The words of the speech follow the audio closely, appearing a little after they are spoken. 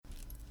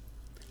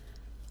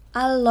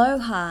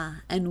Aloha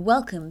and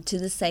welcome to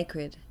the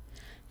Sacred.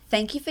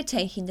 Thank you for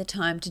taking the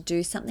time to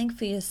do something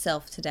for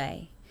yourself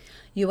today.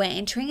 You are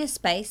entering a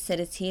space that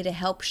is here to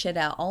help shed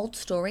our old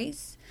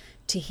stories,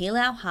 to heal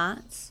our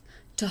hearts,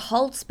 to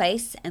hold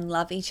space and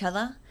love each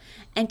other,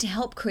 and to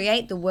help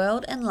create the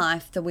world and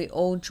life that we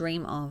all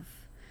dream of.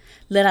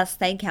 Let us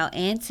thank our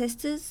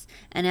ancestors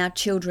and our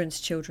children's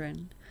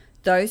children,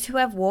 those who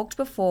have walked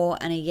before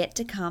and are yet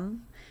to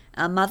come,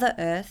 our Mother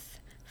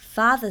Earth,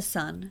 Father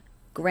Sun,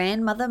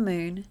 Grandmother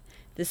Moon,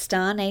 the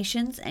Star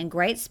Nations and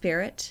Great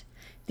Spirit,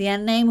 the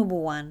Unnameable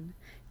One.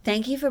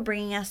 Thank you for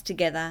bringing us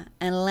together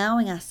and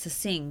allowing us to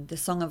sing the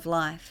song of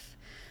life.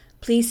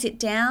 Please sit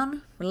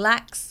down,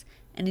 relax,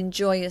 and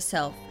enjoy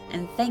yourself.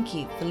 And thank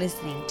you for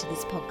listening to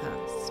this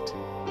podcast.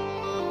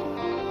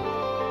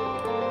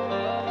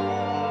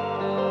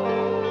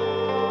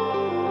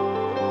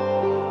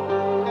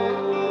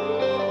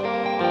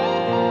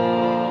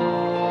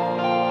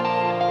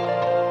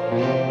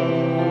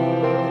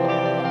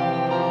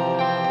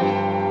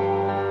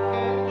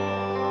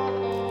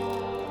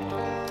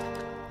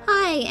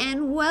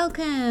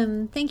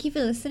 Welcome. Thank you for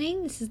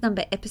listening. This is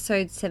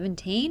episode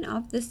 17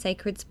 of the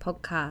Sacreds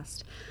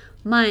podcast.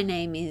 My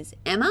name is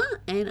Emma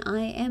and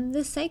I am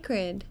the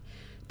Sacred.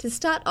 To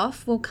start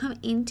off, we'll come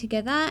in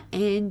together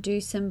and do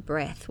some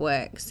breath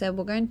work. So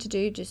we're going to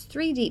do just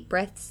 3 deep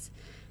breaths,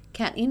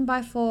 count in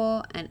by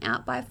 4 and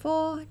out by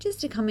 4,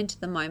 just to come into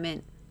the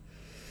moment.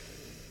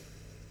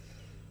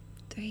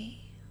 3.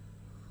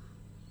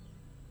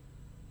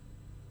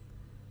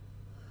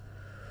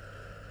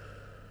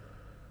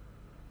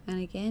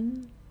 And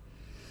again.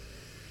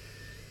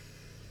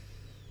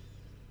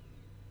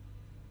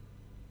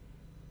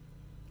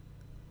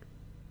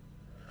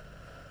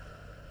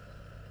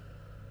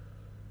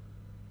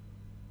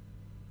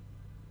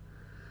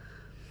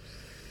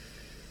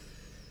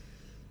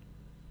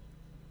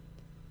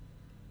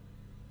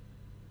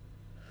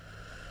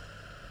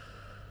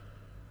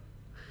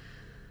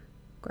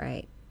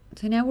 Great.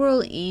 So now we're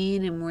all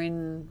in and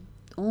we're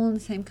all in the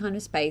same kind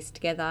of space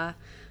together.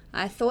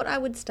 I thought I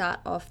would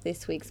start off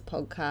this week's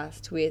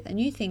podcast with a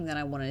new thing that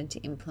I wanted to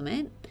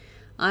implement.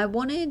 I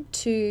wanted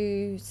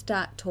to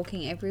start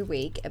talking every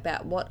week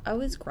about what I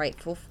was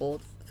grateful for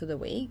the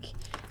week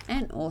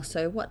and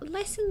also what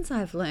lessons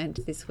I've learned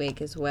this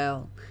week as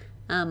well.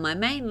 My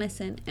main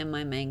lesson and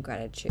my main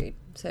gratitude.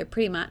 So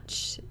pretty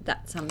much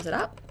that sums it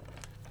up.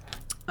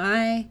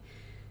 I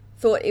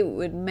thought it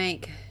would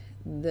make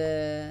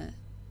the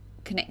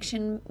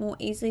connection more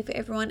easily for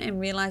everyone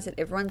and realize that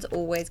everyone's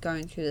always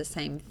going through the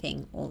same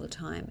thing all the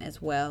time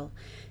as well.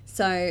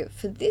 So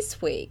for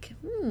this week,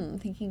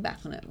 thinking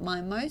back on it,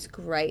 my most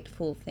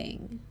grateful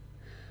thing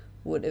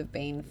would have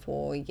been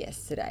for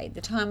yesterday.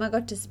 The time I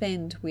got to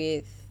spend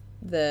with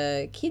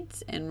the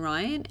kids and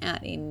Ryan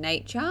out in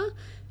nature,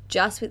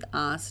 just with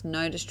us,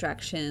 no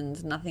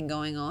distractions, nothing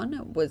going on.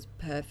 It was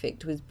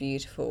perfect, it was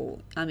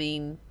beautiful. I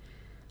mean,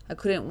 I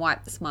couldn't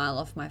wipe the smile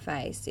off my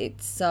face.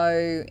 It's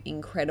so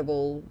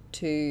incredible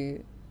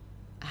to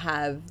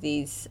have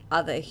these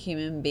other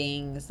human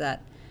beings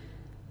that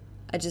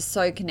are just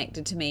so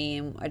connected to me,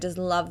 and I just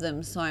love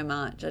them so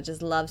much. I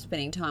just love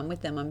spending time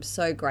with them. I'm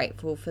so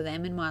grateful for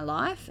them in my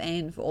life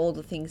and for all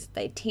the things that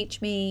they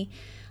teach me,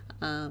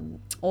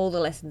 all the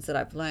lessons that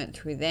I've learned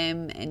through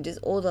them, and just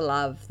all the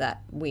love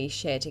that we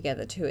share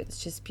together too.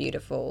 It's just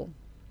beautiful.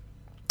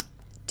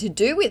 To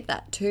do with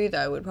that too,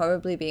 though, would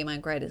probably be my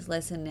greatest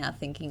lesson now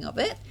thinking of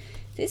it.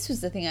 This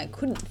was the thing I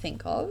couldn't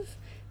think of,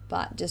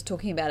 but just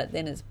talking about it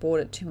then has brought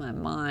it to my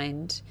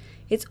mind.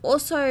 It's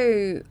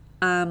also,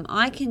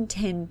 I can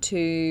tend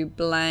to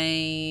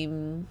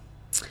blame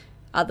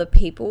other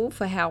people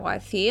for how I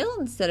feel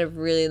instead of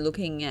really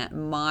looking at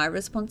my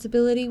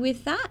responsibility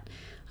with that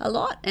a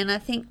lot. And I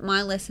think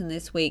my lesson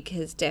this week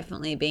has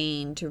definitely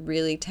been to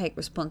really take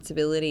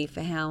responsibility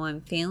for how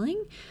I'm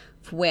feeling,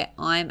 for where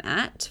I'm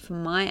at, for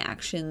my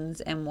actions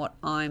and what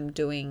I'm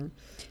doing.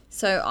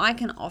 So I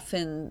can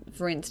often,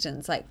 for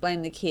instance, like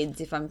blame the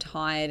kids if I'm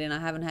tired and I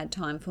haven't had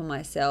time for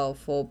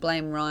myself, or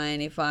blame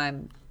Ryan if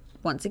I'm,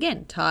 once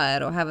again,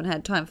 tired or haven't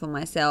had time for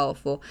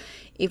myself, or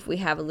if we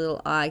have a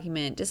little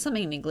argument, just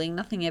something niggling,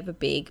 nothing ever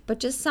big, but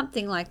just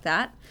something like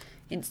that.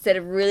 Instead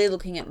of really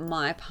looking at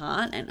my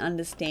part and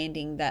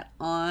understanding that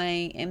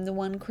I am the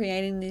one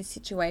creating these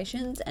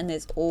situations and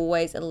there's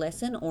always a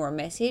lesson or a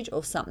message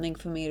or something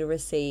for me to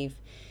receive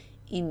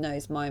in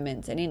those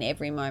moments and in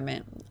every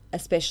moment,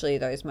 especially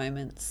those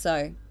moments.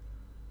 So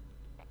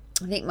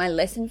I think my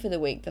lesson for the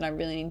week that I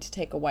really need to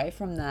take away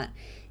from that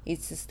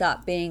is to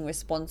start being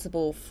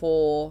responsible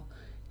for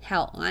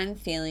how I'm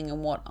feeling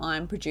and what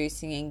I'm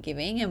producing and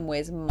giving, and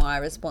where's my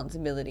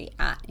responsibility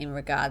at in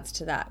regards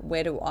to that.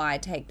 Where do I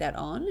take that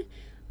on?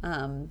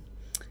 And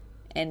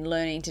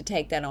learning to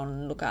take that on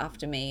and look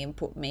after me and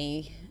put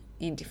me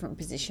in different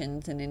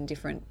positions and in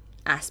different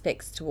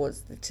aspects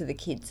to the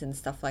kids and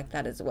stuff like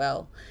that as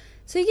well.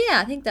 So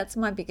yeah, I think that's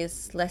my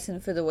biggest lesson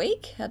for the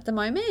week at the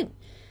moment.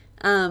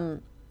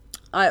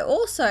 I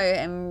also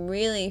am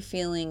really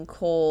feeling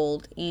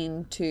called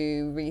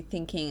into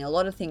rethinking a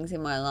lot of things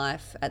in my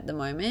life at the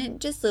moment.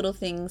 Just little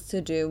things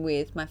to do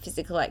with my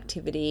physical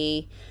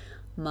activity,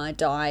 my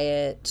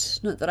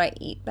diet. Not that I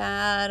eat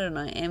bad and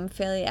I am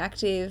fairly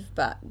active,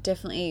 but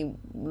definitely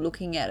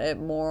looking at it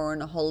more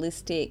in a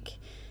holistic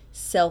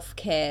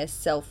self-care,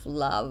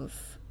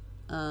 self-love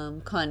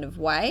kind of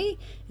way,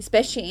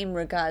 especially in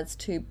regards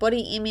to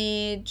body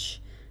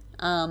image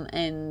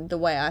and the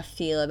way I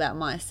feel about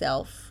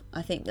myself.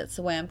 I think that's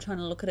the way I'm trying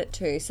to look at it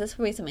too. So that's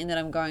probably something that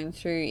I'm going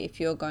through if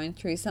you're going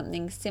through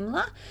something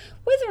similar.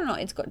 Whether or not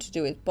it's got to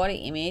do with body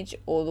image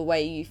or the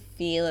way you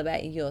feel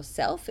about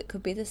yourself, it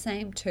could be the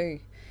same too.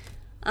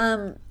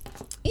 So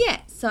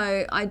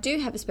I do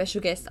have a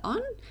special guest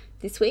on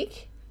this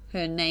week.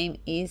 Her name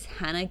is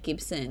Hannah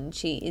Gibson.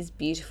 She is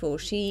beautiful.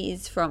 She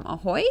is from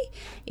Ahoy.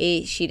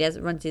 She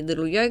runs a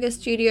little yoga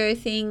studio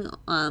thing.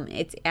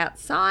 It's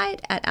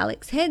outside at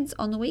Alex Heads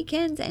on the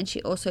weekends, and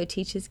she also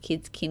teaches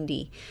kids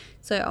kindy.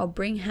 So I'll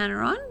bring Hannah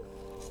on.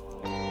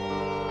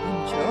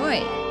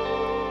 Enjoy.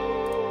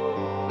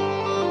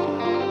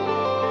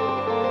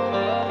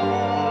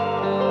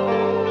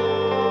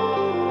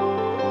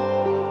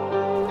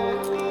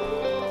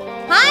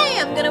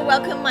 I'm going to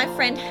welcome my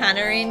friend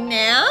Hannah in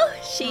now.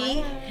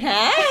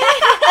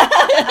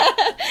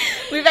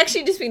 We've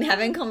actually just been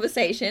having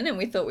conversation and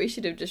we thought we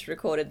should have just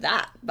recorded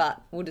that,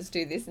 but we'll just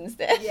do this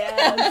instead.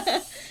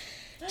 Yes.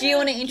 Do you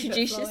want to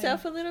introduce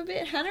yourself a little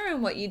bit, Hannah,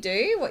 and what you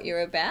do, what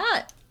you're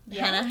about?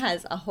 Yeah. Hannah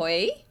has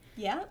Ahoy.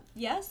 Yeah.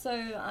 So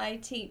I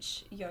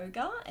teach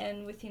yoga,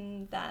 and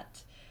within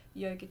that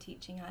yoga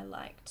teaching, I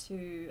like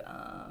to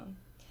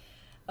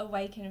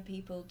awaken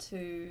people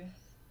to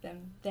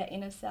their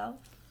inner self.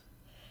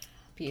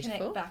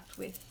 Beautiful. Connect back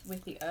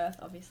with the earth,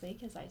 obviously,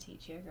 because I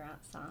teach yoga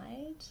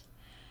outside.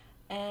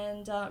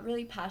 And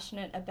really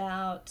passionate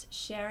about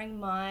sharing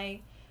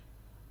my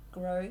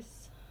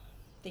growth,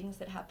 things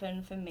that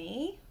happen for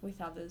me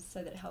with others,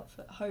 so that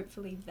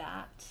hopefully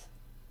that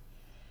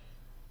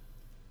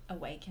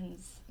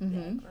awakens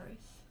their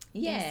growth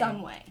in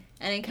some way.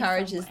 And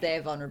encourages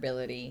their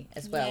vulnerability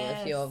as well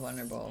if you're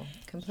vulnerable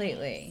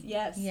completely.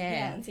 Yes.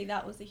 Yeah. And see,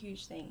 that was a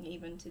huge thing,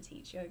 even to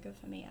teach yoga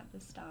for me at the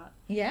start.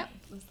 Yeah.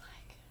 It was like,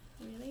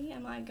 really?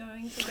 Am I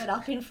going to get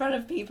up in front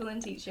of people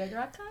and teach yoga?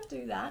 I can't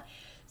do that.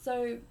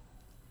 So,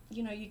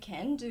 you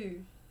can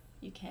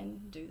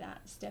do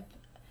that.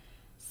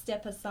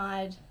 Step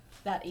aside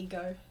that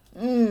ego.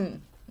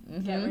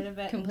 Get rid of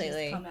it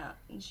completely. And just come out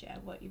and share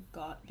what you've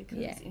got,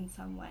 because in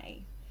some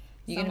way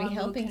you're going to be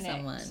helping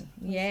someone.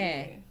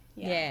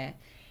 Yeah.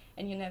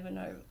 And you never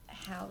know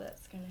how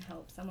that's going to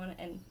help someone,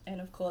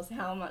 and of course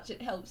how much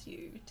it helps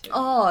you too.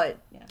 Oh,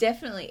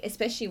 definitely.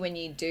 Especially when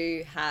you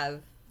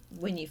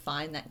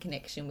find that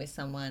connection with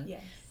someone.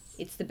 Yes.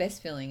 It's the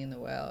best feeling in the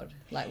world.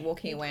 Like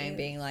walking away and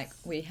being like,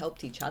 we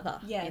helped each other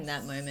in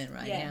that moment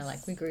now.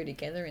 Like we grew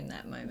together in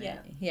that moment.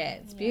 Yeah,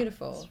 it's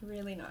beautiful. It's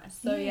really nice.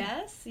 So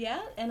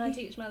and I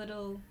teach my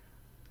little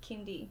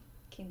kindy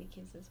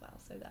kids as well.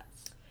 So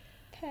that's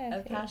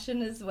perfect. A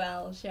passion as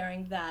well,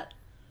 sharing that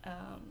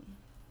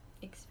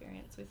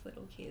experience with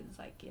little kids,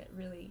 like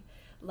really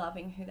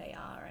loving who they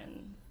are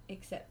and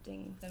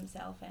accepting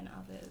themselves and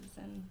others,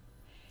 and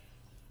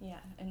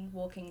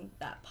walking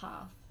that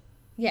path.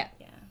 Yeah.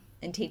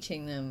 And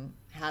teaching them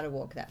how to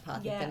walk that path.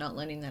 If they're not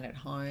learning that at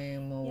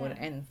home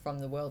and from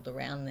the world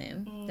around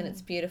them, then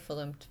it's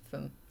beautiful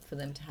for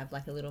them to have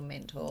like a little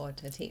mentor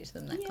to teach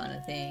them that kind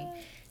of thing.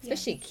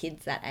 Especially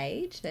kids that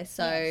age, they're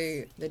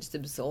they're just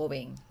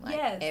absorbing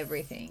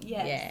everything.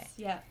 Yeah,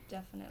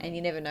 definitely. And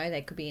you never know,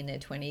 they could be in their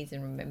 20s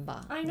and remember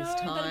I know,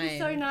 this time. that'd be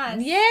so nice.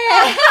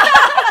 Yeah.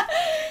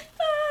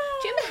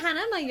 Do you remember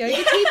Hannah, my yoga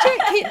teacher?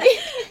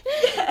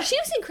 She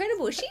was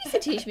incredible. She used to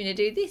teach me to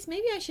do this.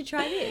 Maybe I should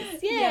try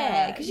this.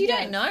 Yeah, because you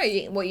don't know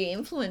what your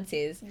influence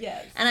is.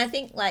 Yes. And I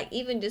think, like,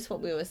 even just what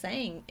we were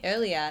saying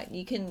earlier,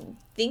 you can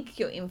think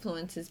your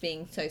influence as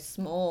being so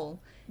small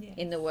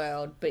in the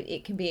world, but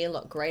it can be a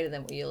lot greater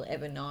than what you'll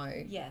ever know.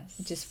 Yes.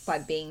 Just by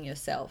being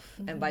yourself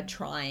and by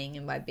trying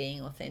and by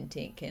being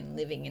authentic and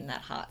living in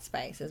that heart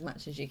space as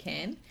much as you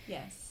can.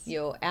 Yes.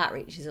 Your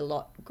outreach is a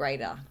lot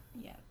greater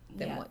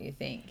than what you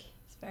think.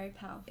 Very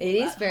powerful. It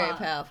is very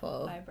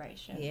powerful.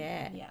 Vibration.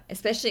 Yeah.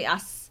 Especially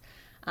us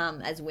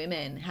as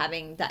women,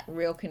 having that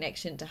real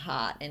connection to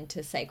heart and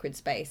to sacred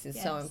space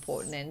is so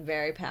important and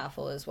very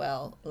powerful as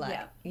well.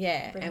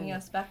 Bringing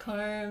us back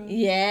home.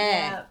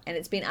 Yeah. And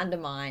it's been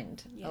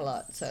undermined a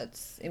lot. So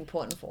it's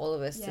important for all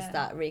of us to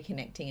start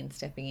reconnecting and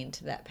stepping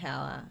into that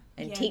power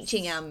and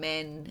teaching our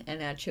men and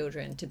our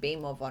children to be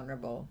more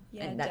vulnerable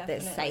and that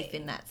they're safe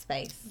in that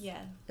space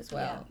as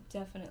well.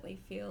 Yeah, definitely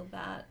feel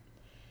that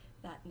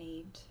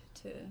need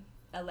to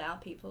allow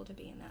people to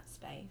be in that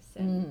space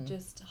and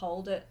just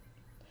hold it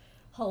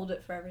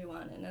for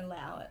everyone and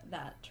allow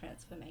that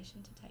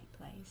transformation to take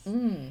place.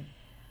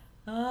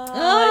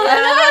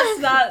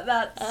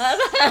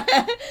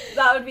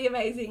 That would be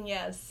amazing.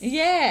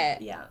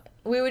 Yeah.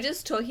 We were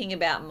just talking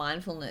about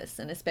mindfulness,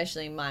 and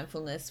especially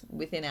mindfulness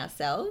within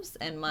ourselves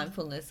and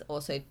mindfulness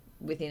also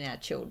within our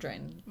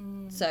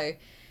children. So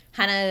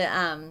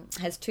Hannah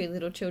has 2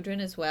 little children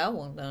as well.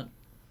 Well,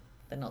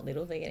 they're not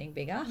little, they're getting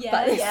bigger, Yeah,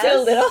 but they're yes.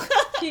 still little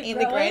Keep in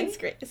growing. the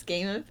grand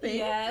scheme of things.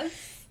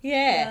 Yes.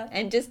 Yeah,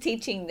 and just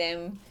teaching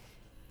them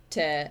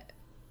to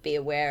be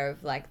aware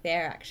of like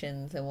their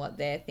actions and what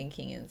they're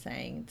thinking and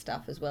saying and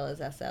stuff as well as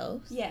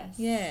ourselves. Yes.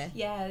 Yeah.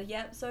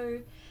 Yeah. So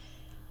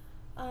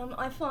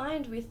I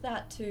find with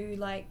that too,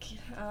 like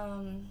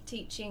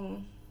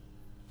teaching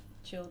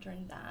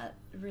children that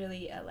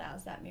really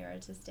allows that mirror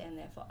to stand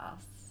there for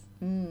us.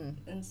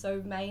 And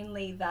so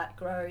mainly that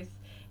growth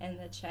and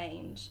the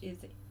change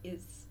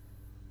is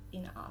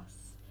in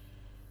us.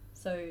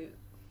 So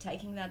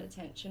taking that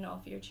attention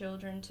off your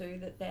children too,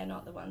 that they're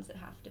not the ones that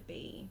have to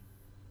be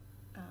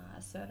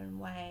a certain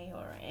way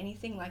or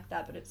anything like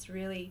that, but it's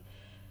really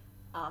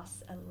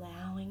us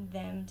allowing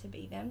them to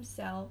be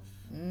themselves,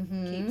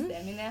 keeps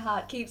them in their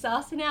heart, keeps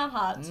us in our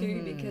heart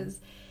too, because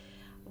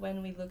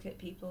when we look at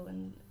people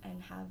and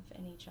have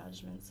any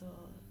judgments, or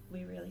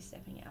we're really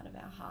stepping out of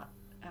our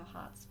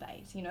heart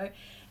space, you know,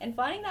 and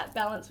finding that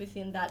balance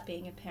within that,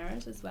 being a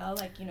parent as well,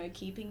 like, you know,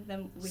 keeping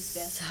them with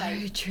their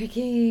safe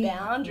tricky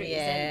boundaries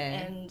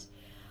and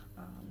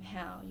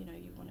how, you know,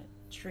 you want to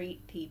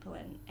treat people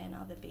and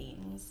other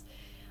beings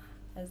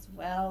as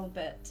well,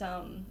 but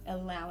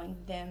allowing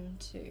them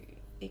to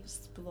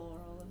explore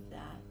all of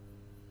that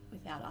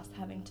without us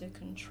having to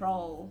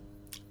control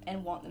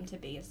and want them to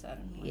be a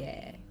certain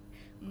way.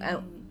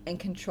 And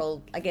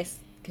control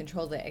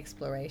their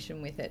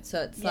exploration with it.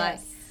 So it's Yes. like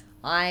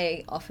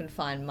I often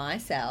find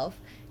myself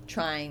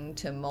trying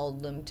to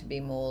mold them to be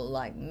more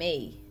like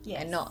me,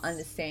 Yes. and not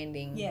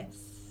understanding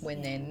when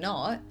Yeah. they're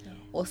not,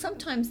 or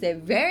sometimes they're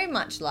very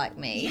much like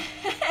me,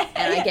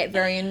 and I get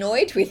very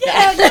annoyed with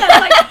that. Yeah,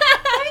 like,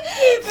 thank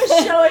you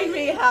for showing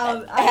me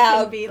how I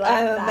can be like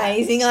how that.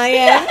 amazing I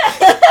am.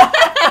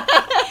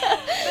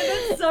 But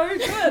it's so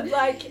good,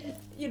 like,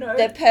 you know,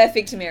 They're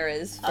perfect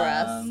mirrors for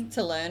us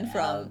to learn our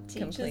from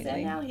teachers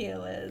completely. and our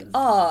healers.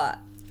 Oh,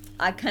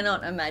 I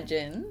cannot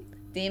imagine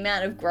the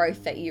amount of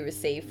growth that you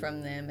receive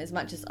from them. As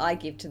much as I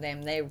give to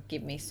them, they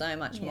give me so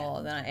much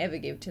more than I ever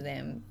give to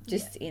them.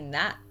 Just in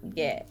that,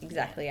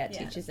 exactly. Our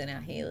teachers and our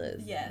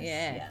healers. Yes,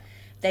 yeah.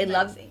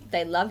 Amazing.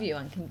 They love you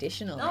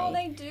unconditionally. Oh,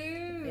 they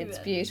do. It's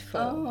beautiful.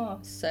 Oh,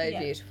 So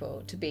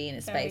beautiful to be in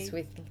a space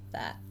with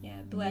that.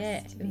 Yeah,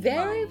 blessed. To be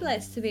Very mums.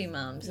 blessed to be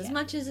mums. As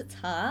much as it's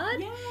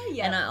hard.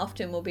 Yeah. And I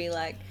often will be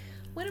like,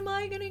 when am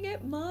I going to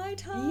get my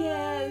time?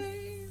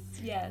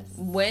 Yes.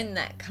 When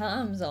that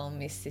comes, I'll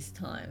miss this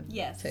time.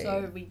 Yes. too.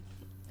 So we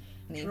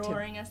Need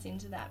drawing us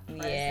into that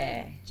present.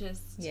 Yeah.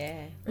 Just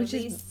Which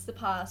release is, the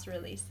past,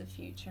 release the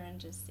future, and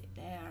just sit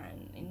there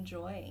and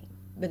enjoy.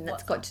 but that's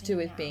what's got to do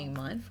with happening being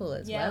mindful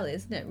as Yeah. well,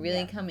 isn't it? Really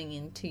Yeah. coming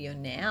into your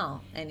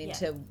now and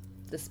into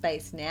the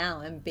space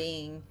now, and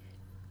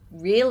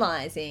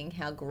realizing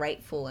how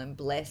grateful and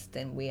blessed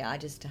and we are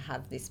just to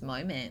have this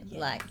moment. Yes.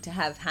 Like to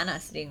have Hannah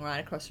sitting right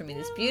across from me,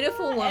 this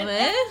beautiful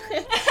woman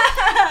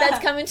that's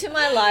come into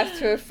my life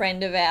through a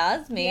friend of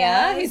ours, Mia,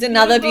 Yes, who's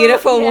another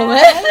beautiful, beautiful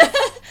yes.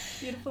 woman.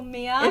 Beautiful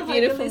Mia. A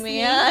beautiful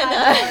Mia.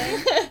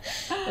 I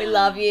know. We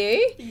love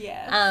you.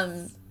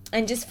 Yes.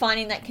 And just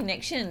finding that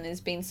connection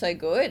has been so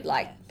good.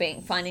 Like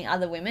finding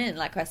other women,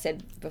 like I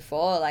said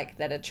before, like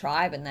that are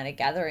tribe and that are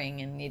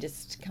gathering, and you're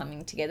just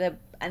coming together.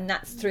 And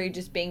that's through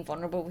just being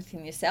vulnerable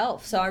within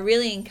yourself. So I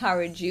really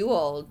encourage you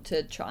all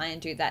to try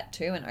and do that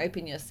too, and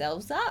open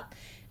yourselves up.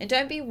 And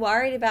don't be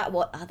worried about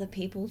what other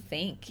people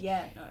think.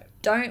 Yeah, no.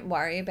 Don't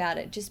worry about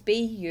it. Just be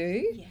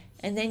you. Yes.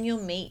 And then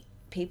you'll meet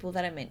people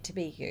that are meant to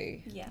be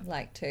you. Yeah.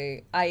 Like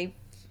too. I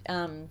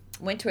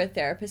went to a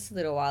therapist a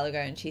little while ago,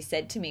 and she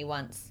said to me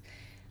once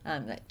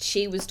that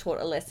she was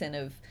taught a lesson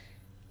of,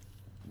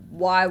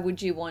 why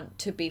would you want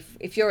to be,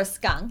 if you're a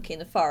skunk in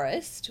the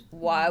forest,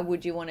 why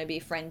would you want to be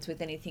friends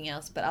with anything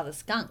else but other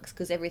skunks?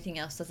 Because everything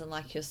else doesn't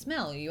like your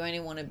smell. You only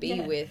want to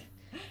be with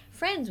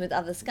friends with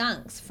other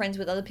skunks, friends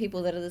with other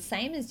people that are the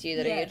same as you,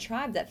 that are your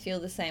tribe, that feel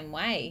the same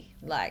way,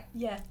 like,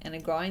 and are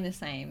growing the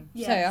same.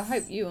 Yes. So I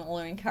hope you all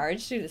are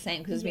encouraged to do the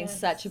same, because it's been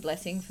such a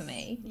blessing for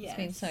me. Yes. It's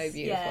been so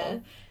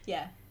beautiful.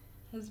 Yeah.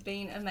 Has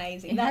been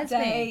amazing. It That has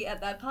day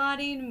at that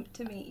party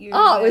to meet you.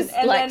 Oh, it was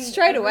and like then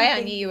straight away I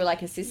everything- knew you were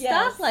like a sister.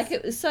 Yes. Like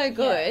it was so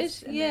good.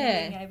 Yes. And yeah.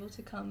 then being able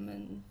to come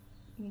and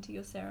into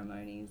your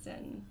ceremonies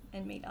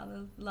and meet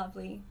other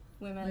lovely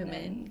women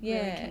and really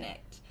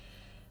connect.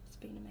 It's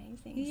been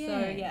amazing. Yeah.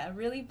 So yeah,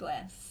 really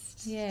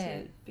blessed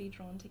to be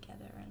drawn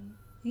together and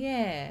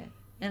Yeah.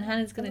 And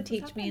Hannah's going to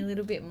teach me a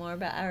little bit more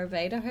about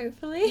Ayurveda,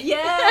 hopefully.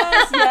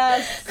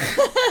 Yes.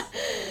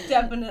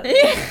 Definitely.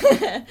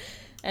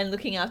 And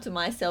looking after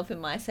myself in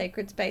my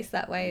sacred space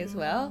that way as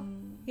well.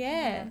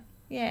 Yeah.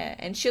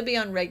 And she'll be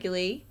on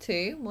regularly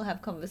too. We'll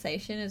have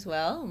conversation as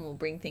well, and we'll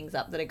bring things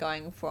up that are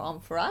going on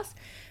for us.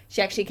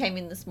 She actually came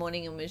in this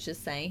morning and was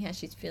just saying how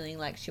she's feeling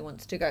like she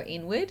wants to go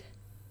inward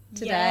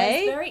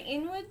today. Yes, very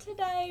inward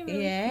today.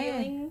 Really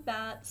feeling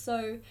that.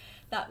 So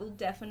that will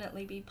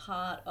definitely be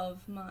part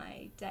of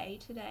my day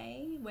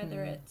today,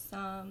 whether it's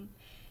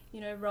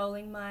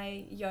rolling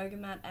my yoga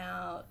mat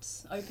out,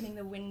 opening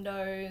the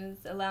windows,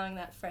 allowing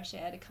that fresh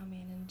air to come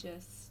in, and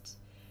just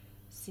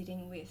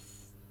sitting with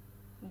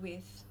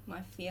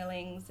my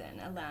feelings and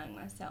allowing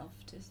myself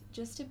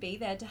to be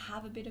there, to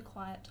have a bit of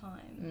quiet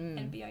time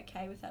and be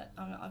okay with that.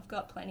 I've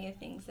got plenty of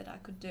things that I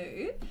could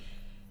do.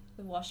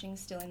 The washing's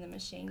still in the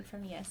machine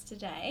from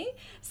yesterday,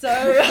 so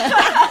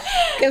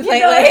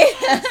completely.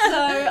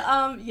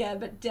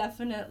 But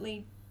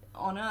definitely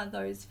honor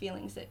those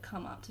feelings that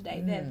come up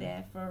today. They're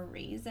there for a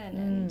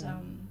reason,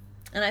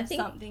 and I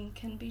think something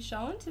can be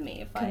shown to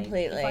me if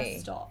completely. I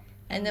stop.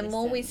 And the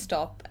more we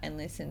stop and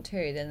listen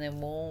too, then the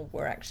more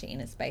we're actually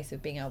in a space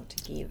of being able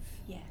to give.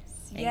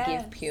 And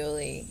give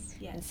purely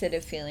instead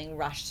of feeling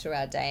rushed through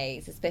our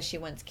days, especially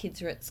once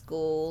kids are at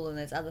school and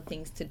there's other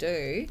things to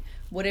do,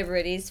 whatever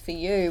it is for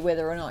you,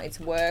 whether or not it's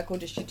work or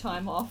just your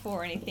time off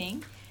or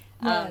anything.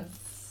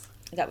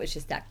 That was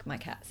just my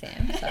cat,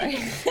 Sam. Sorry.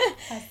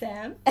 Hi,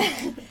 Sam.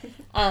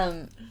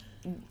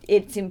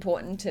 It's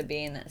important to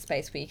be in that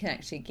space where you can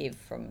actually give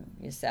from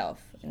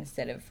yourself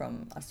instead of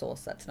from a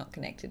source that's not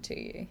connected to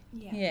you.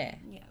 Yeah.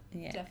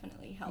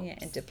 Definitely helps. Yeah,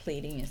 and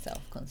depleting yourself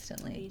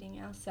constantly.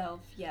 Depleting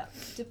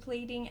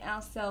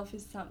ourselves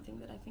is something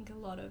that I think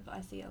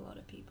I see a lot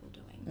of people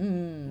doing.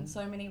 In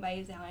so many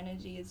ways, our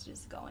energy is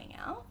just going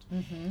out.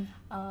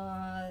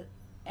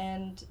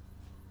 And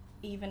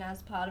even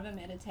as part of a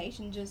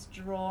meditation, just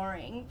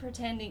drawing,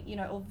 pretending,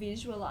 or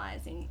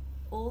visualizing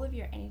all of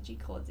your energy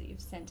cords that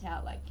you've sent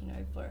out,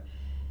 for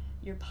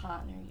your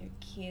partner, your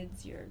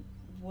kids, your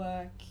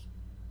work,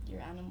 your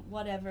animal,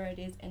 whatever it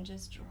is, and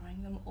just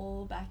drawing them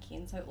all back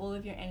in. So all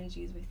of your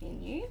energy is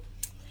within you.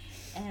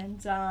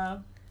 And,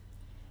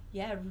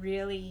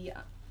 really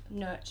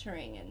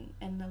nurturing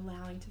and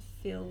allowing to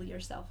fill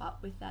yourself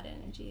up with that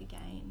energy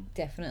again.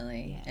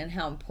 Definitely. Yeah. And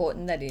how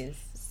important that is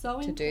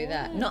to do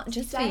that. Not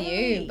just daily. For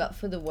you, but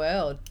for the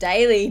world.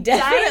 Daily,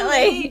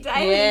 definitely.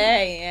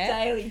 Daily.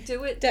 Yeah. Daily.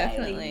 Do it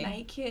definitely. Daily.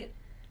 Make it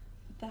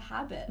the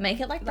habit. Make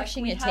it like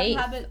brushing your teeth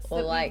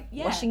or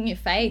washing your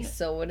face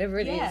or whatever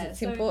it is.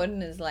 It's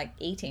important as like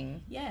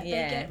eating. They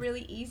get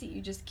really easy.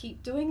 You just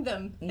keep doing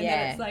them. And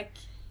then it's like...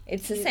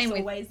 It's the same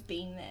with always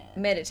been there.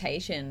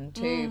 Meditation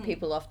too.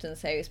 People often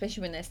say,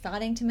 especially when they're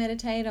starting to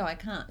meditate, I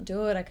can't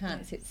do it, I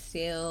can't sit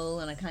still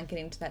and I can't get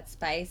into that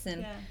space.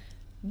 And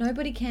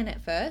nobody can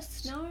at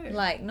first. No.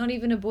 Like, not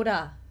even a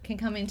Buddha can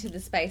come into the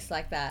space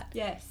like that.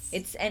 Yes.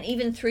 And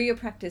even through your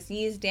practice,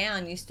 years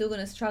down, you're still going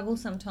to struggle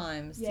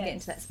sometimes to get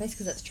into that space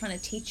because it's trying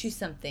to teach you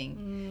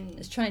something.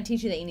 It's trying to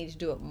teach you that you need to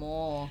do it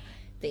more,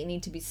 that you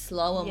need to be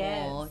slower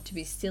more, to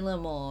be stiller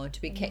more,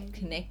 to be kept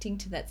connecting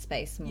to that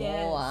space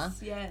more.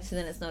 So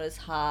then it's not as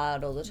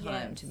hard all the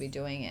time to be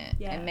doing it.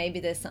 And maybe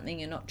there's something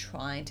you're not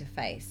trying to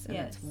face and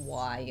that's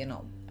why you're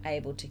not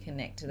able to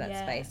connect to that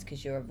space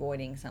because you're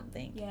avoiding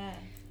something.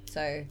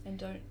 So and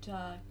don't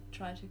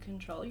try to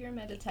control your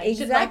meditation.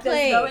 Exactly.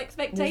 There's no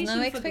expectation. There's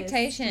no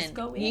expectation. Just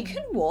go in. You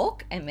can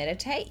walk and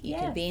meditate. You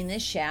can be in the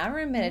shower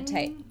and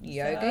meditate.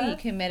 Yoga, surf. you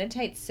can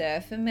meditate,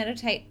 surf and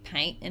meditate,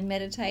 paint and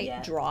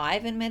meditate,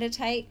 drive and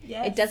meditate.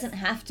 It doesn't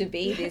have to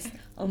be this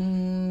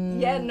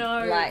experience.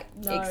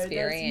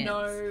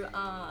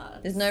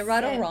 There's no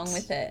right or wrong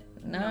with it.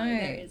 No,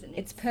 there isn't.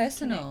 It's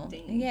personal.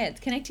 It's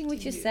connecting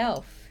with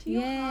yourself. To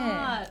your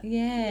heart.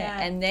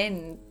 And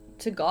then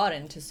to God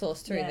and to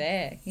source through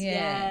there.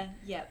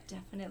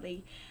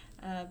 Definitely.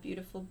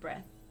 Beautiful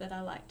breath that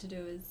I like to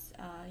do is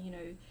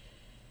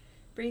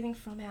breathing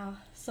from our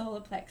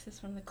solar plexus,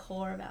 from the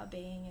core of our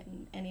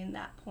being, and in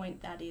that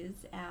point that is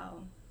our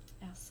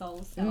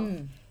soul self,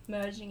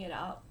 merging it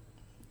up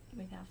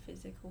with our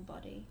physical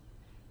body,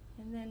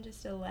 and then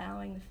just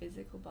allowing the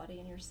physical body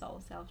and your soul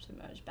self to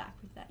merge back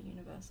with that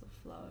universal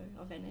flow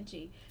of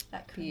energy,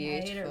 that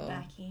creator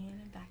back in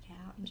and back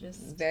out, and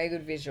just very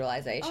good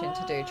visualization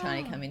to do,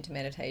 trying to come into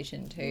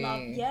meditation too.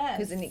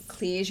 Because then it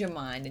clears your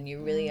mind and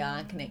you really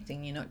are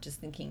connecting. You're not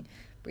just thinking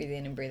breathe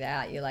in and breathe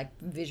out. You're like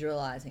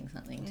visualizing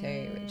something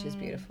too, which is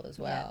beautiful as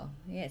well.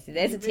 So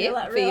there's a tip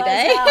for your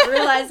day.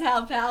 Realize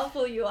how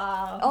powerful you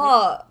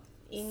are.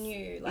 In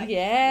you,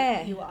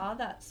 you are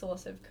that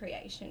source of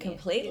creation.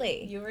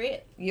 Completely. You're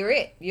it.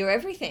 You're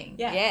everything.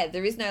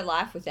 There is no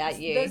life without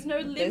you. There's no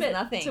limit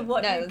to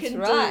what you can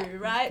do,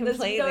 right?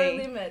 Completely. There's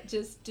no limit.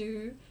 Just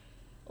do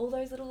all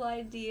those little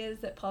ideas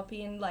that pop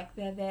in, like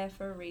they're there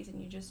for a reason.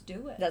 You just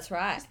do it. That's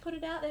right. Just put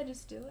it out there,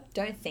 just do it.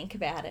 Don't think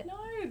about it. No,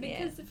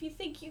 because if you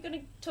think, you're going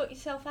to talk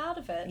yourself out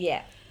of it.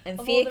 And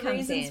of fear all the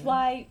comes reasons in.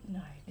 Why,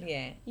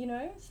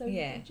 so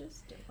Yeah. you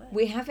just do it.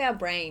 We have our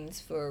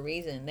brains for a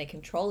reason. They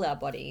control our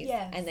bodies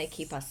and they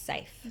keep us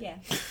safe.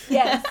 Yes.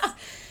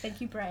 Thank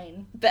you,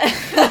 brain. But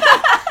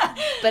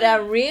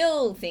our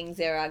real things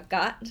are our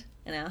gut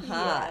and our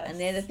heart, and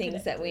they're the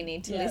things that we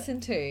need to listen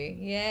to.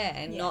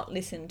 And not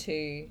listen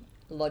to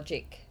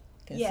logic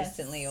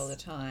consistently all the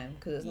time,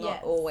 because it's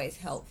not always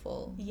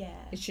helpful.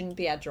 It shouldn't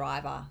be our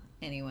driver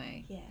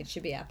anyway. It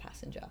should be our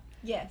passenger.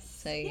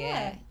 So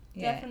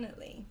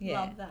definitely.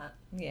 Love that.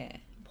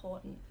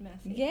 Important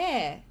message.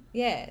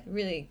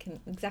 Really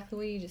exactly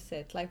what you just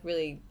said, like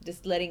really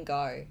just letting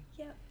go.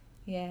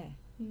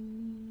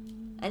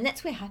 And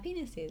that's where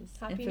happiness is.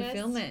 Happiness, and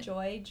fulfillment.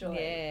 joy.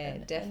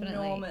 Definitely.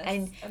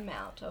 Enormous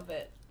amount of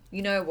it.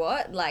 you know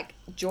what? Like,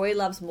 joy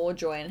loves more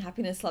joy and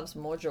happiness loves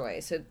more joy.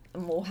 So,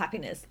 more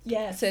happiness.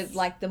 Yes. So,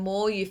 like, the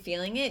more you're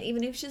feeling it,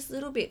 even if it's just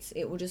little bits,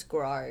 it will just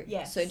grow.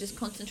 Yes. So, just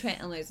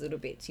concentrate on those little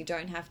bits. You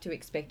don't have to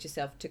expect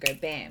yourself to go,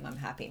 bam, I'm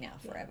happy now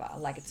forever. Yes.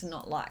 Like, it's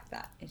not like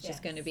that. It's just Yes.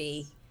 going to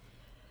be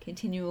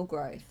continual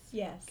growth.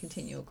 Yes.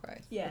 Continual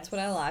growth. Yes. That's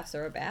what our lives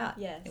are about.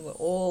 Yes. And we're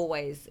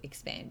always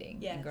expanding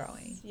Yes. and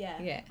growing.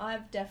 Yeah. Yeah.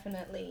 I've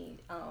definitely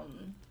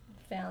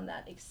found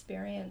that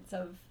experience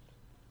of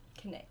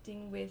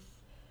connecting with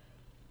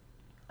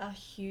a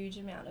huge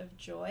amount of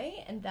joy,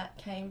 and that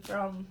came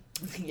from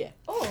Yeah.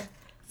 oh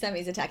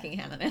Sammy's attacking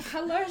Hannah now.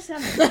 hello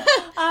Sammy.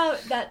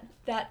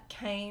 That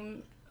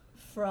came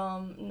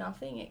from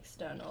nothing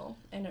external,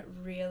 and it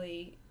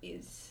really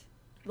is,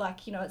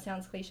 like, you know, it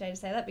sounds cliche to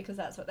say that because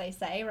that's what they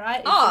say,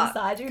 right? It's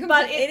inside you,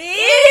 but it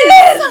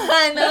is.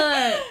 I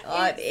know.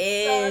 Oh, it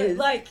It's is. so,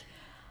 like,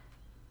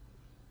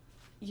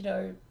 you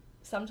know,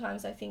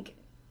 sometimes I think,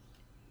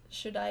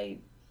 should I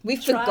We've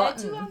should I try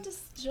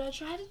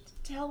to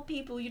tell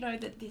people, you know,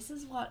 that this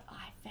is what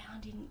I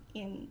found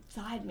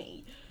inside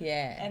me,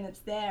 Yeah. and it's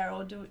there,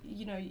 or do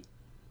you know,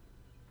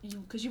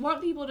 because you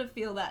want people to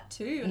feel that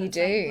too, and You it's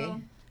do. like,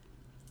 well,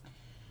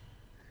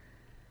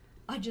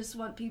 I just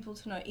want people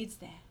to know it's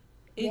there.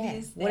 It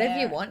is there. Whatever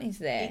you want is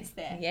there. It's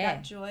there. Yeah.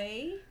 That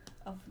joy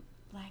of,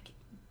 like,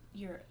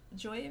 your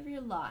joy of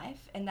your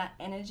life, and that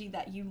energy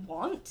that you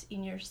want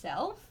in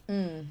yourself,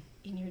 Mm.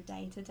 in your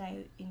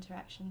day-to-day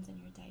interactions, in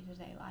your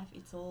day-to-day life,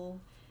 it's all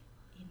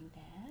in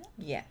there,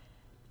 Yeah.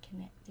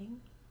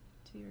 connecting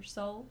to your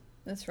soul.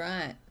 That's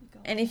right.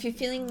 God, And if you're your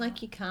feeling heart.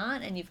 like you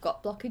can't and you've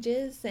got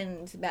blockages, then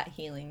it's about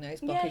healing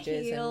those Yeah,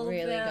 blockages heal and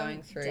really them,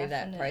 going through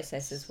that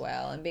process as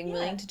well, and being Yeah.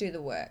 willing to do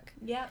the work.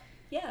 Yeah,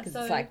 Because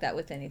so it's like that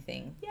with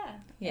anything. yeah,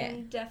 Yeah.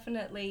 and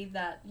definitely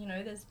that, you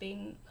know,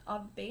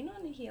 I've been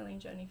on a healing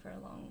journey for a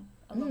long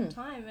Mm.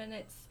 time, and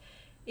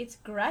it's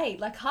great,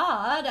 like,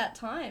 hard at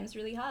times,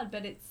 really hard,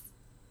 but it's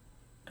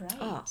great.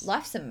 Oh,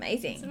 life's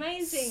amazing. It's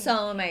amazing.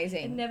 So And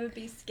amazing. never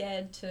be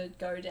scared to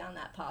go down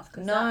that path,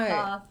 because No. that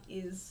path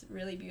is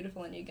really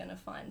beautiful, and you're going to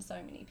find so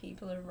many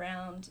people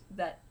around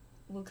that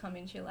will come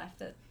into your life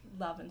that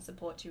love and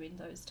support you in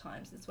those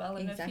times as well,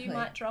 and a Exactly. few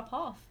might drop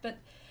off, but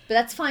But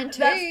that's fine too.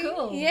 that's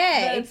cool.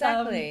 Yeah, But,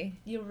 exactly.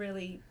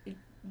 it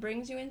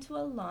brings you into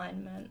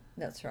alignment.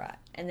 That's right.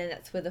 And then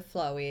that's where the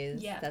flow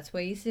is. Yeah. That's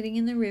where you're sitting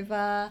in the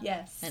river.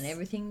 Yes. And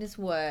everything just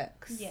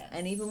works. Yes.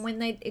 And even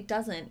when it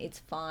doesn't, it's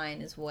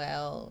fine as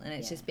well. And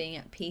it's Yeah. just being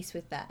at peace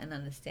with that and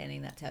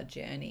understanding that's our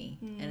journey.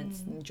 And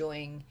it's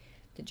enjoying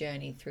the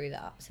journey through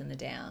the ups and the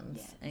downs.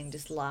 Yes. And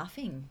just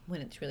laughing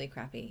when it's really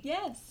crappy.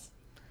 Yes.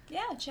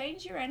 Yeah,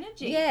 change your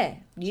energy. Yeah.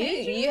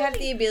 Change your You have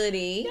energy. the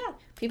ability. Yeah.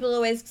 People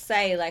always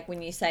say, like,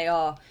 when you say,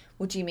 oh,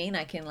 what do you mean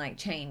I can, like,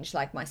 change,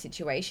 like, my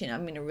situation?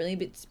 I'm in a really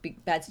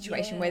bad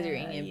situation, whether you're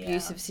in an Yeah,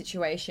 abusive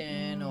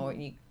situation or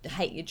you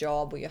hate your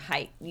job or you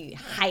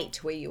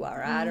hate where you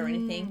are at or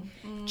anything.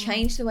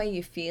 Change the way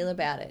you feel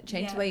about it.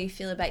 Change the Yeah. way you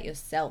feel about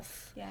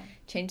yourself. Yeah.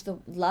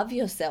 Love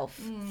yourself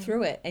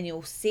through it, and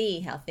you'll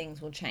see how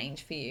things will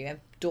change for you.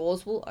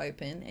 Doors will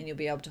open and you'll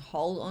be able to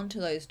hold on to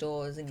those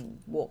doors and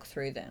walk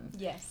through them.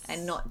 Yes.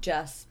 And not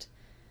just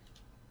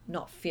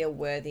not feel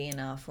worthy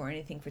enough or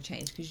anything for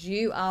change, because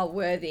you are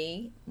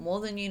worthy more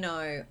than you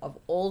know of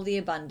all the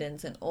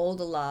abundance and all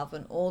the love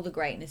and all the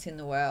greatness in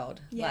the world.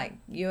 Yeah. Like,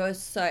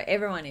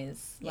 everyone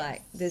is. Yes.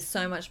 Like, there's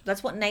so much.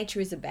 That's what nature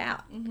is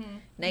about.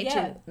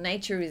 Mm-hmm.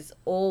 Nature is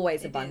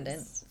always It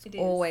abundant. is. It's It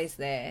is. always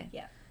there.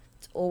 Yeah.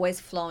 It's always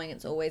flowing.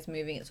 It's always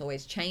moving. It's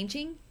always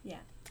changing. Yeah.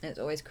 And it's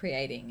always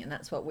creating. And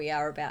that's what we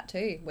are about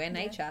too. We're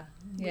nature.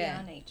 We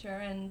Yeah. are nature,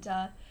 and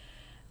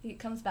it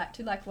comes back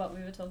to, like, what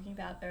we were talking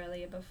about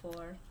earlier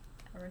before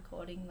our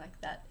recording, like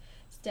that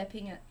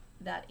stepping at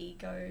that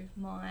ego,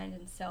 mind,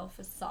 and self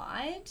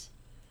aside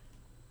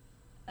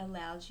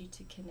allows you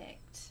to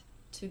connect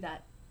to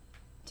that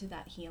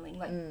healing,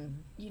 like,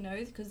 you know,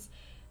 because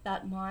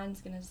that mind's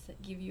going to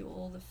give you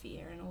all the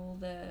fear and all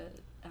the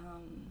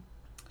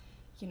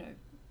you know,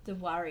 the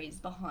worries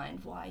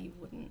behind why you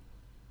wouldn't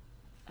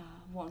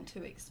want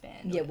to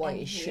expand. Yeah, why and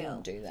you heal.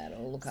 shouldn't do that or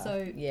look up.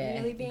 So Yeah,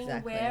 really being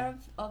exactly. aware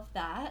of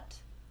that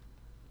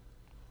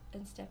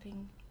and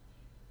stepping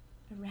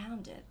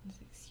around it.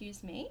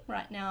 Excuse me.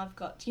 Right now I've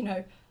got, you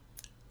know,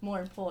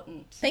 more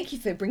important. Thank you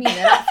for bringing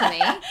that up for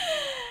me.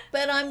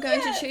 But I'm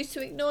going Yeah. to choose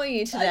to ignore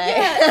you today.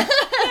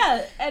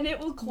 Yeah, and it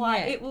will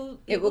quiet. Yeah.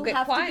 It will get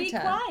have quieter. to be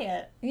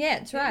quiet. Yeah,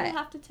 that's It right. will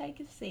have to take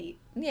a seat.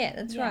 Yeah,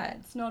 that's Yeah, right.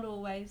 It's not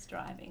always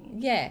driving.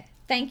 Yeah.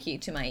 Thank you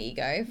to my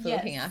ego for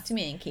looking Yes. after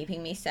me and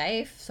keeping me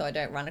safe so I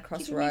don't run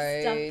across Keeping me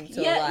stuck. roads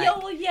or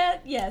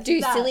Yes.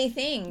 do that. silly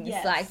things.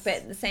 Yes. Like, but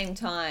at the same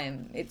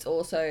time, it's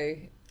also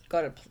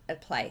got a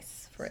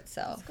place for It's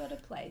itself. got a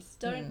place.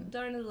 Don't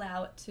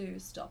allow it to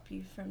stop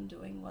you from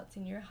doing what's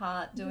in your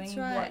heart, doing That's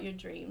right. what your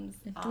dreams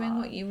are. Doing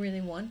what you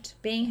really want,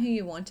 being who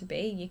you want to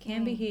be. You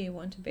can be who you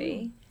want to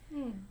be.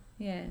 Mm.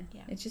 Yeah.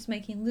 Yeah. It's just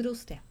making little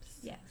steps.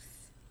 Yes.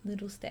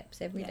 Little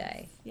steps every Yes.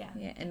 day. Yeah.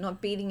 Yeah, and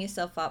not beating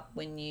yourself up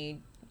when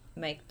you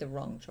make the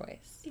wrong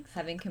choice.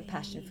 Having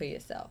compassion for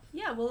yourself.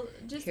 Yeah, well,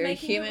 just You're a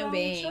making human the wrong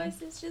being.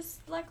 choice is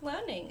just like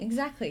learning.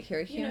 Exactly.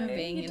 You're a You human know,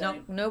 being. you You're not.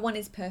 don't- No one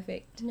is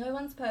perfect. No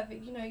one's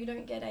perfect. You know, you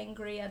don't get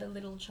angry at a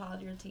little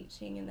child you're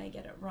teaching and they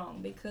get it wrong,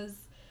 because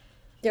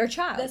They're a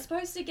child. they're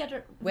supposed to get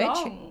it We're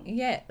wrong.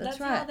 yeah, that's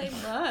right. how they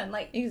learn.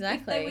 Like,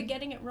 Exactly. if they were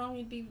getting it wrong,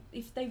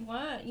 if they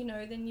weren't, you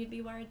know, then you'd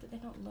be worried that they're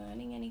not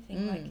learning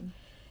anything. Like,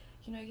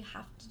 you know, you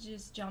have to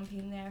just jump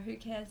in there. Who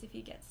cares if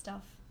you get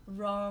stuff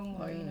wrong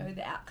or, you know,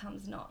 the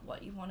outcome's not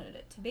what you wanted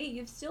it to be?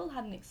 You've still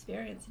had an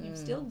experience and you've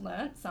still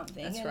learnt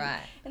something. That's and,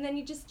 right. And then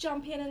you just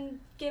jump in and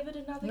give it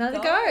another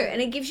go.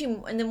 And it gives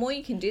you, and the more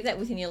you can do that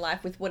within your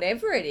life with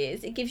whatever it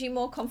is, it gives you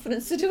more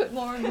confidence to do it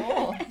more and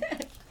more.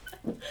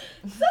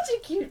 Such a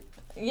cute,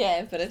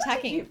 Yeah, but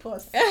attacking. cute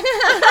puss.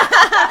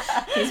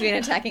 He's been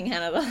attacking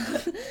Hannah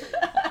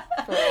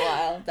for a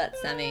while.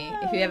 That's Sammy.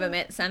 If you ever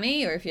met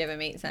Sammy, or if you ever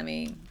meet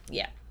Sammy,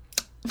 yeah.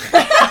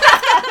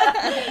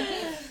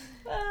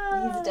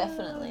 He's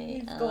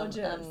definitely He's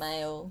gorgeous. a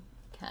male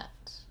cat.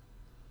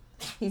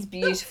 He's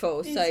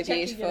beautiful, He's so checking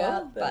it beautiful,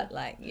 out, but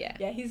like, yeah.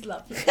 Yeah, he's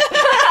lovely.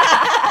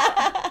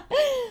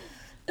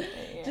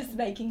 Yeah. Just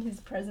making his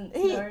presence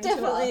He known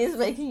definitely to us. is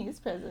making his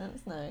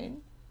presence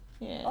known.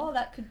 Yeah. Oh,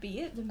 that could be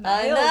it. The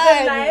male.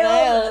 I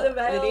know, the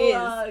male.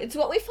 it is. It's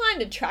what we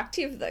find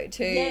attractive, though,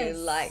 too. Yes.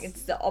 Like,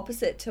 it's the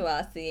opposite to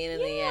us, the yin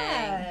and the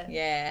Yeah. yang.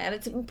 Yeah, and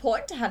it's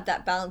important to have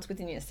that balance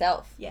within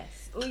yourself,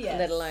 Yes. Oh, yes.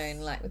 let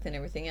alone, like, within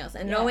everything else.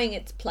 And Yeah. knowing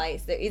its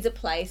place. There is a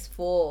place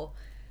for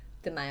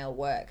the male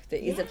work. There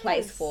is a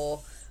place Yes.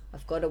 for,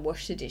 I've got to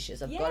wash the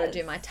dishes. I've got to do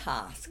Yes. my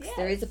tasks.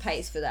 There is a Yes.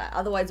 place for that.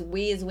 Otherwise,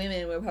 we as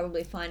women will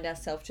probably find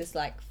ourselves just,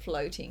 like,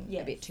 floating a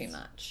Yes. bit too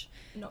much.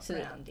 Not So,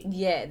 grounding.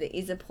 yeah, there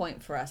is a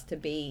point for us to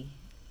be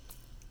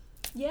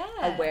Yeah.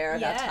 aware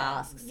of our yeah,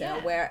 tasks yeah.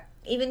 and aware,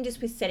 even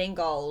just with setting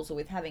goals or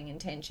with having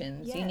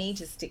intentions, you Yes. need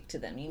to stick to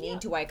them. You need Yeah.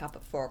 to wake up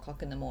at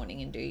 4:00 in the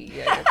morning and do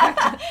yoga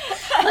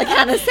practice, like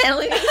Hannah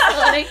Sandley this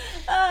morning.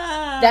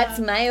 That's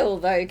male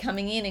though,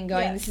 coming in and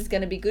going, Yeah. this is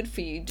going to be good for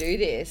you, do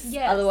this.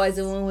 Yes. Otherwise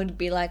a woman would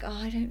be like, oh,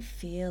 I don't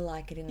feel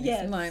like it in this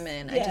Yes.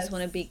 moment. I Yes. just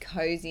want to be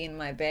cozy in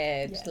my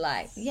bed. Yes.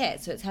 Like, yeah,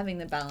 so it's having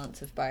the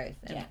balance of both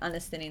and Yeah.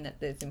 understanding that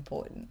there's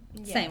important.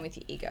 Yeah. Same with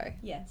your ego.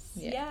 Yes.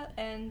 Yeah. Yeah.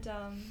 And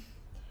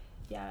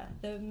yeah,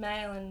 the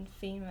male and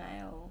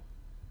female,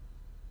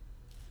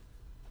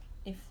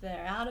 if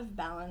they're out of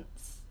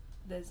balance,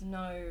 there's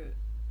no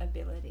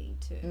ability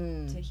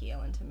to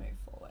heal and to move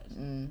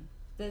forward.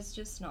 There's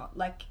just not.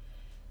 Like,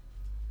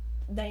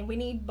 we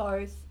need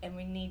both, and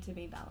we need to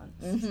be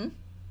balanced. Mm-hmm.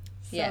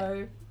 So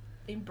Yeah.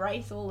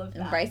 embrace all of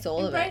that. Embrace all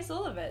of it. Embrace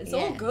all of it. It's Yeah.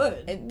 all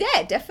good.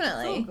 Yeah,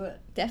 definitely. It's all good.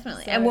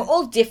 Definitely. So- And we're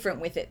all different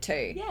with it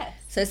too. Yes.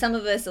 So some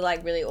of us are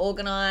like really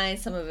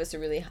organized, some of us are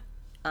really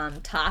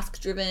task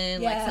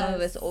driven, like some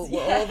of us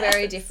we're all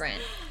very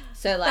different.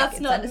 So like That's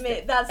it's not understa-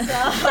 me. That's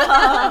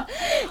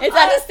it's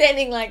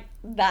understanding like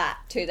that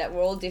too, that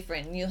we're all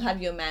different. You'll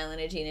have your male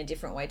energy in a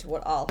different way to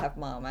what I'll have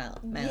my male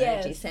Yes.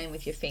 energy. Same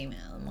with your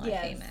female and my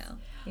Yes. female.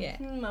 Yeah.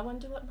 I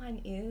wonder what mine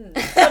is.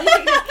 What do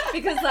you think?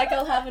 Because like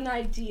I'll have an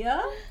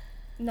idea.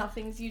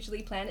 Nothing's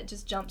usually planned. It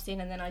just jumps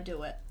in and then I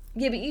do it.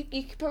 Yeah, but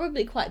you're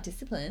probably quite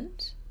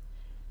disciplined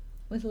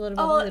with a lot of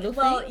Oh, other little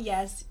well, things.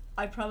 yes,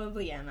 I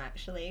probably am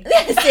actually.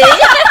 See?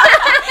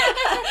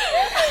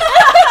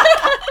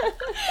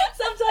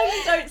 Sometimes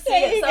you don't see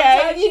There it. you go.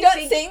 Sometimes You're you not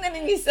think, seeing that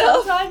in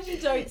yourself. sometimes you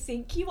don't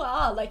think you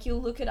are. Like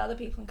you'll look at other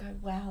people and go,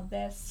 "Wow,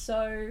 they're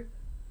so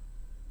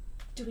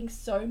doing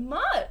so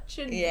much,"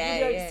 and Yeah, you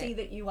don't yeah. see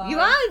that you are. You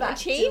are in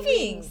fact achieving.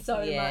 doing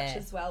so Yeah. much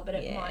as well, but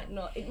it Yeah. might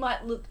not. It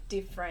might look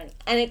different.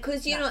 And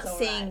because you're That's not all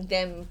seeing right.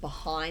 them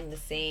behind the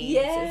scenes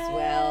Yeah, as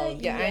well.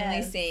 You're only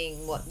yes.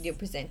 seeing what you're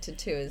presented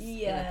to as in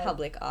Yeah. a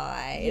public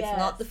eye. It's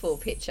not the full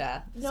Yes.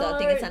 picture. So I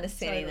think it's No,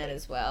 understanding that totally.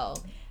 as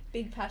well.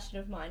 Big passion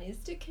of mine is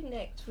to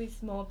connect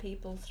with more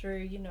people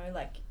through,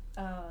 like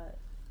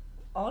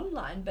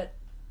online, but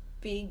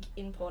big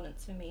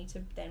importance for me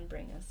to then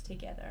bring us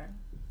together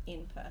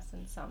in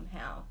person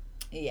somehow.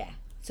 Yeah.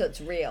 So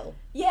it's real.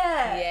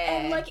 Yeah.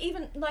 Yeah. And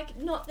even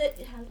not that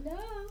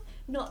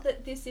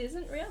this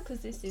isn't real, because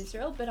this is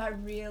real, but I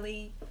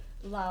really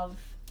love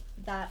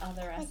that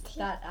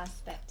that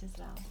aspect as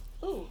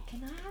well. Ooh,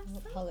 can I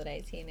have some?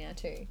 Holidays here now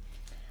too.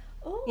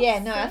 Ooh, Yeah,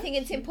 no, I thank think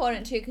it's you.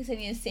 important too, because then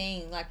you're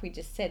seeing, like we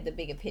just said, the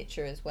bigger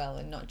picture as well,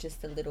 and not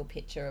just the little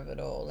picture of it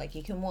all. Like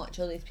you can watch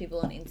all these people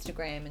on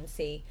Instagram and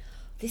see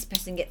this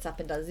person gets up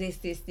and does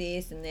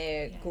this, and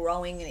they're Yes.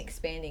 growing and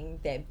expanding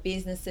their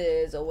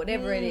businesses or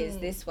whatever it is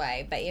this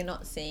way, but you're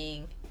not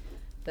seeing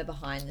the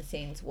behind the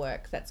scenes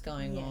work that's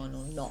going on,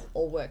 or Yes. not,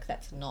 or work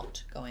that's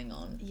not going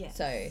on. Yes.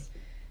 So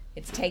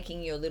it's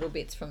taking your little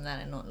bits from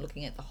that and not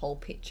looking at the whole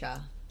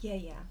picture. Yeah.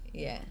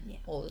 Yeah, Yeah.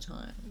 all the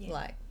time. Yeah.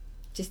 Like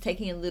just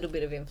taking a little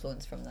bit of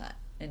influence from that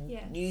and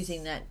Yes.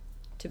 using that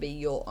to be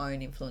your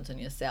own influence on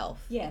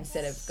yourself Yes.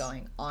 instead of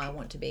going, I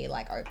want to be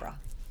like Oprah.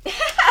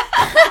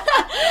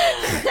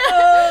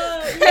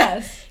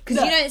 Yes.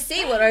 Because you don't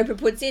see what Oprah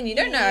puts in. You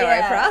don't know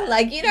Yeah. Oprah.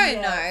 Like, you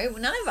don't Yes. know.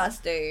 None of us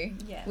do.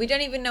 Yeah. We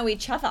don't even know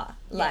each other.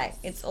 Like,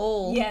 Yes. it's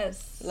all,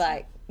 Yes.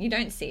 like, You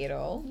don't see it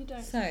all. You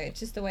don't. So it's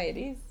just the way it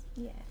is.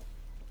 Yeah.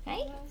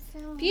 Hey?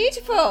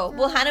 Beautiful.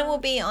 Well, Hannah will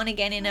be on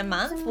again in a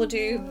month. We'll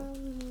do...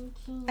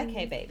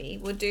 Okay, baby.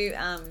 We'll do...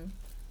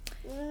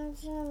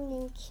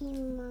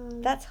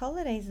 That's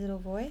Holiday's little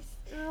voice.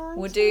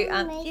 We'll do...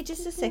 Yeah,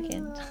 just a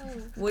second.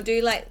 We'll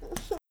do like...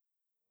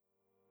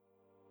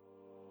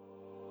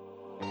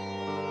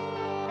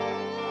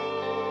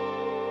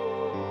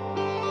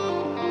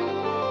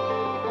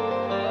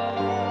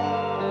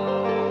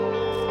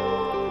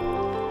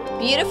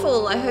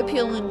 Beautiful. I hope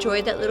you'll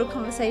enjoy that little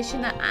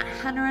conversation that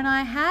Hannah and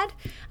I had.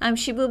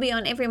 She will be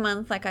on every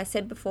month, like I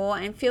said before,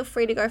 and feel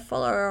free to go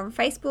follow her on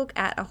Facebook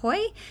at Ahoy.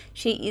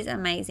 She is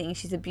amazing.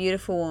 She's a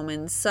beautiful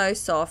woman, so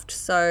soft,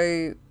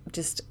 so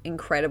just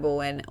incredible,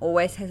 and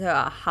always has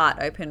her heart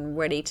open,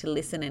 ready to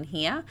listen and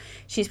hear.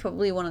 She's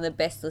probably one of the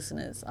best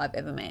listeners I've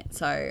ever met,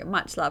 so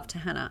much love to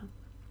Hannah.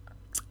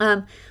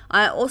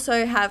 I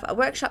also have a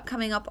workshop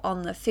coming up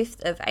on the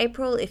 5th of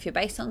April. If you're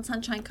based on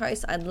Sunshine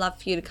Coast, I'd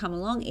love for you to come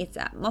along. It's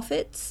at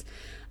Moffat's.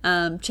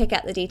 Check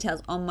out the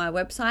details on my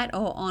website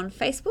or on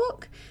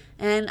Facebook.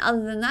 And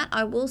other than that,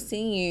 I will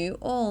see you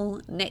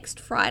all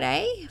next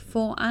Friday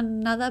for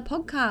another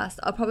podcast.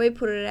 I'll probably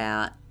put it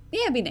out.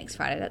 Yeah, it'll be next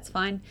Friday. That's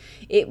fine.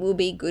 It will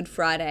be Good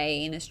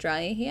Friday in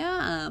Australia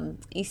here,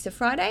 Easter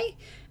Friday.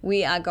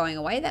 We are going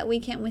away that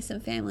weekend with some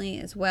family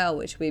as well,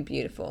 which will be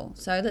beautiful.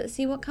 So let's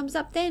see what comes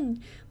up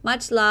then.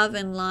 Much love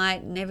and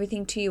light and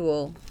everything to you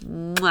all.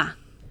 Mwah.